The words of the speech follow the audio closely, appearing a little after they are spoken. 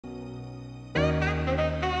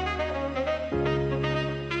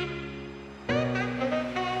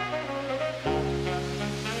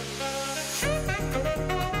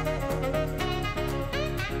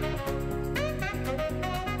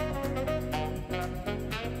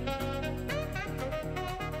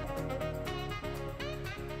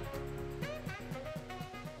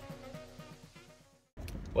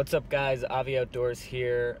What's up guys, Avi Outdoors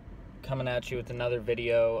here, coming at you with another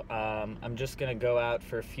video. I'm just gonna go out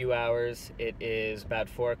for a few hours. It is about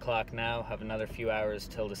 4 o'clock now, have another few hours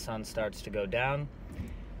till the sun starts to go down.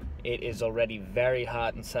 It is already very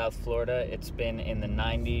hot in South Florida. It's been in the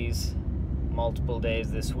 90s multiple days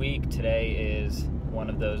this week. Today is one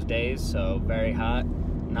of those days, so very hot.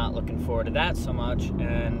 Not looking forward to that so much,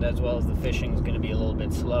 and as well as the fishing is gonna be a little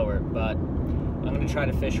bit slower, but I'm going to try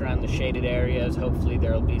to fish around the shaded areas. Hopefully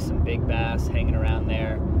there will be some big bass hanging around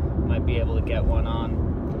there. Might be able to get one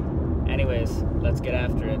on. Anyways, let's get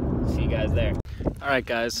after it. See you guys there. Alright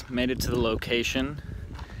guys, made it to the location.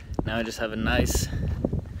 Now I just have a nice,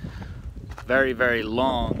 very, very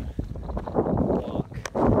long walk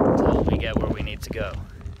until we get where we need to go.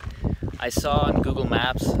 I saw on Google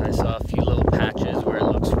Maps, I saw a few little patches where it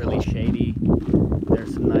looks really shady.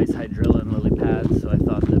 There's some nice hydrilla and lily pads, so I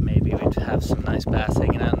thought that maybe we'd have some nice bass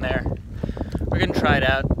hanging out in there. We're gonna try it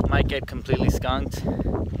out. Might get completely skunked,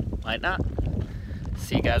 might not.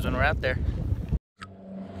 See you guys when we're out there.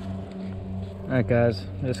 Alright guys,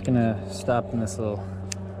 I'm just gonna stop in this little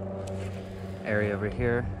area over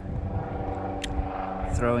here.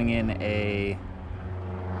 Throwing in a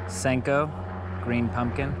Senko green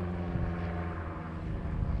pumpkin.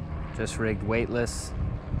 Just rigged weightless.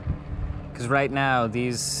 Because right now,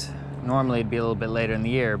 normally it'd be a little bit later in the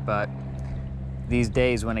year, but these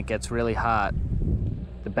days when it gets really hot,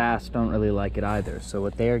 the bass don't really like it either. So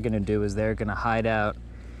what they're gonna do is they're gonna hide out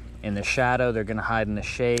in the shadow, they're gonna hide in the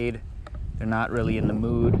shade. They're not really in the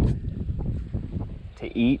mood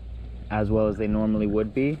to eat as well as they normally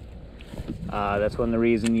would be. That's one of the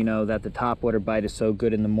reasons, you know, that the topwater bite is so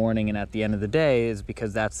good in the morning and at the end of the day is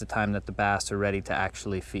because that's the time that the bass are ready to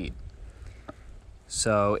actually feed.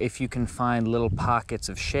 So if you can find little pockets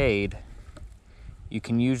of shade, you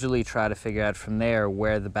can usually try to figure out from there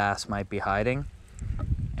where the bass might be hiding,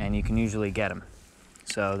 and you can usually get them.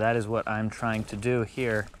 So that is what I'm trying to do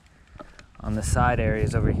here on the side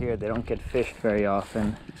areas over here. They don't get fished very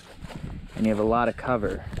often, and you have a lot of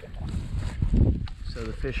cover. So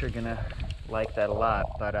the fish are gonna like that a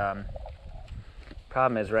lot, but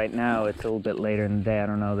problem is right now it's a little bit later in the day. I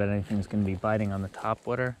don't know that anything's gonna be biting on the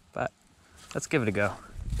topwater, but let's give it a go.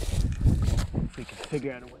 If we can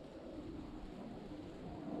figure out a way.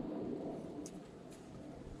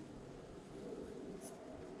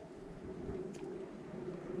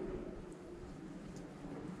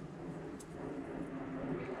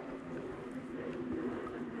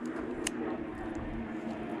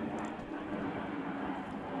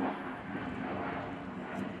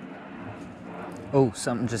 Oh,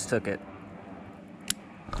 something just took it.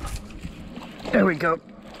 There we go.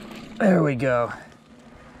 There we go.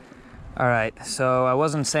 All right, so I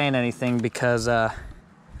wasn't saying anything because it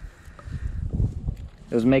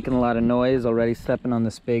was making a lot of noise, already stepping on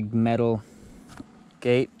this big metal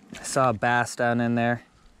gate. I saw a bass down in there.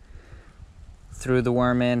 Threw the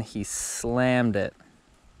worm in, he slammed it.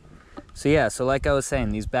 So yeah, so like I was saying,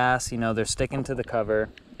 these bass, you know, they're sticking to the cover.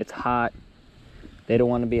 It's hot. They don't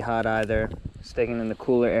want to be hot either. Sticking in the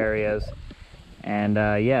cooler areas. And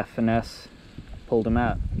yeah, finesse pulled him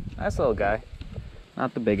out. Nice little guy,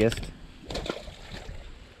 not the biggest,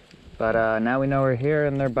 but now we know we're here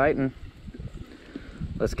and they're biting.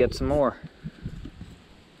 Let's get some more.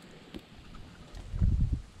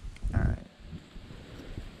 All right,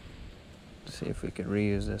 let's see if we could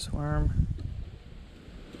reuse this worm.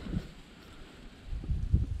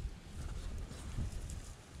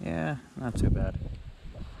 Yeah, not too bad.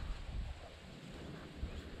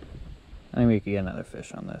 I think we could get another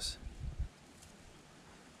fish on this.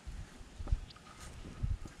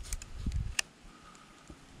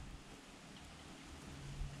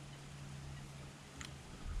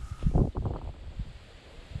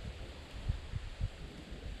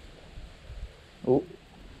 Oh,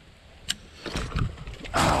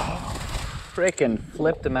 freaking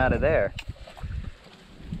flipped him out of there.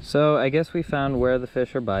 So I guess we found where the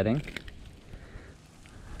fish are biting.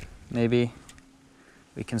 Maybe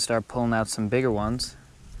we can start pulling out some bigger ones.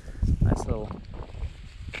 Nice little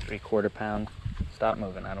 3/4 pound. Stop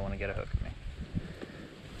moving, I don't want to get a hook at me.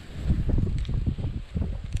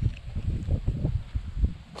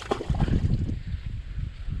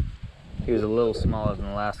 He was a little smaller than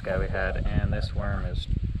the last guy we had, and this worm is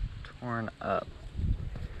torn up.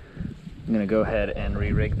 I'm gonna go ahead and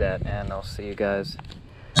re-rig that, and I'll see you guys.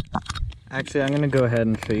 Actually, I'm gonna go ahead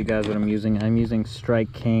and show you guys what I'm using. I'm using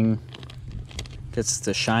Strike King. It's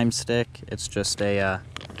the Shime stick. It's just a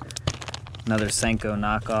another Senko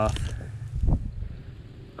knockoff.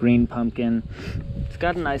 Green pumpkin. It's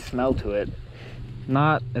got a nice smell to it.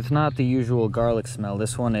 It's not the usual garlic smell.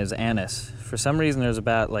 This one is anise For some reason, there's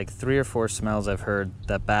about like 3 or 4 smells I've heard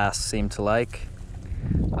that bass seem to like.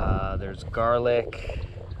 There's garlic,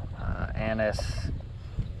 anise,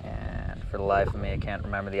 and for the life of me, I can't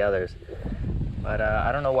remember the others. But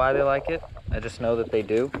I don't know why they like it. I just know that they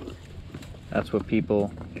do. That's what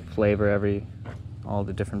people flavor all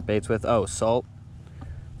the different baits with. Oh, salt.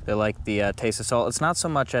 They like the taste of salt. It's not so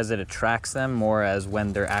much as it attracts them, more as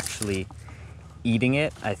when they're actually eating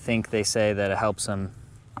it. I think they say that it helps them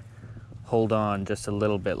hold on just a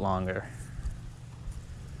little bit longer.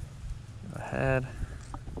 Go ahead.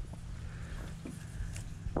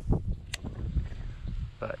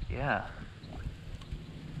 But yeah,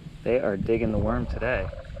 they are digging the worm today.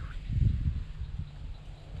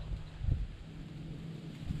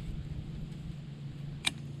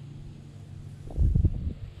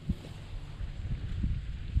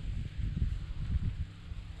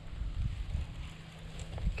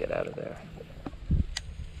 Get out of there.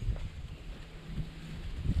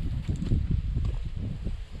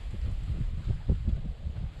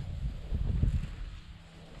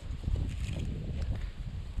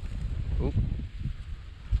 Oop.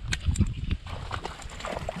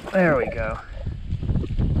 There we go.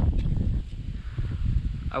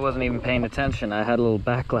 I wasn't even paying attention. I had a little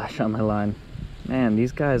backlash on my line. Man,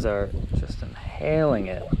 these guys are just inhaling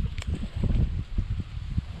it.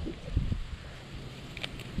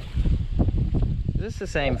 Is this the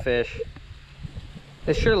same fish?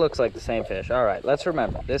 This sure looks like the same fish. All right, let's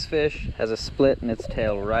remember, this fish has a split in its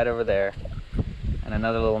tail right over there and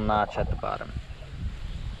another little notch at the bottom.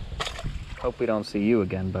 Hope we don't see you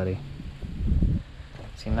again, buddy.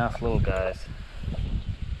 It's enough little guys.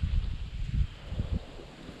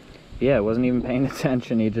 Yeah, I wasn't even paying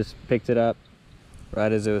attention. He just picked it up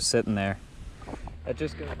right as it was sitting there. That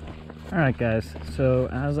just goes. All right, guys, so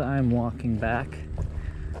as I'm walking back,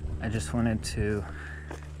 I just wanted to,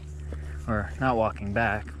 or not walking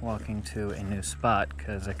back, walking to a new spot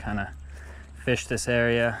because I kind of fished this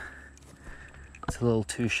area. It's a little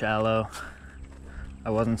too shallow. I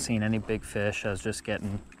wasn't seeing any big fish. I was just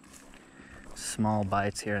getting small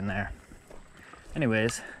bites here and there.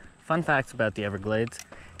 Anyways, fun facts about the Everglades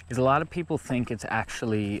is a lot of people think it's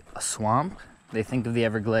actually a swamp. They think of the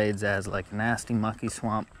Everglades as like a nasty, mucky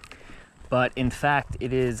swamp. But in fact,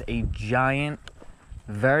 it is a giant,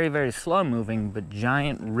 very, very slow moving, but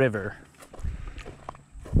giant river.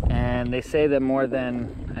 And they say that more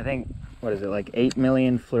than, I think, what is it, like 8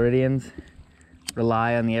 million Floridians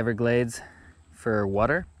rely on the Everglades for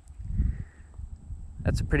water.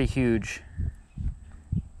 That's a pretty huge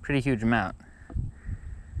amount.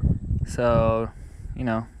 So, you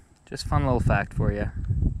know, just fun little fact for you.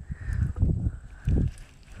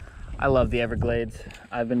 I love the Everglades.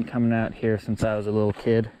 I've been coming out here since I was a little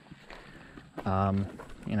kid.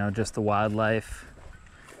 You know, just the wildlife,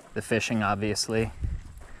 the fishing, obviously.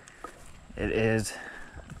 It is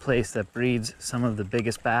a place that breeds some of the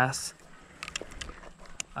biggest bass.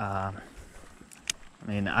 I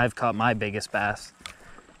mean, I've caught my biggest bass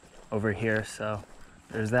over here, so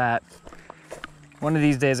there's that. One of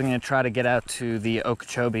these days I'm going to try to get out to the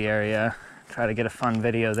Okeechobee area, try to get a fun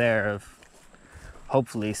video there of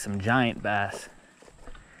hopefully some giant bass.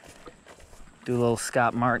 Do a little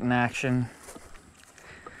Scott Martin action,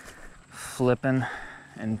 flipping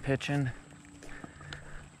and pitching.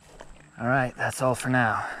 All right, that's all for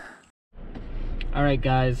now. All right,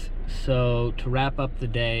 guys, so to wrap up the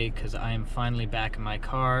day, because I am finally back in my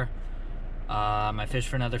car, I fished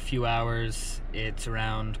for another few hours. It's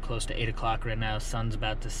around close to 8 o'clock right now. Sun's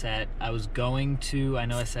about to set. I was going to, I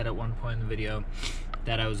know I said at one point in the video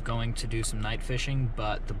that I was going to do some night fishing,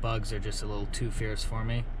 but the bugs are just a little too fierce for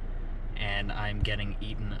me, and I'm getting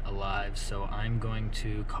eaten alive. So I'm going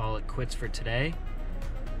to call it quits for today.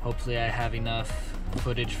 Hopefully I have enough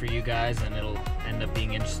footage for you guys and it'll end up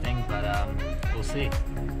being interesting, but we'll see.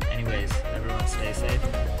 Anyways, everyone stay safe.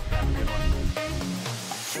 Have a good one.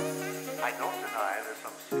 I don't deny there's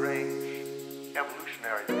some strange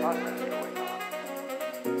evolutionary process going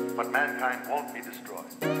on, but mankind won't be destroyed.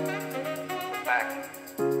 The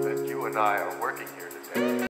fact that you and I are working here today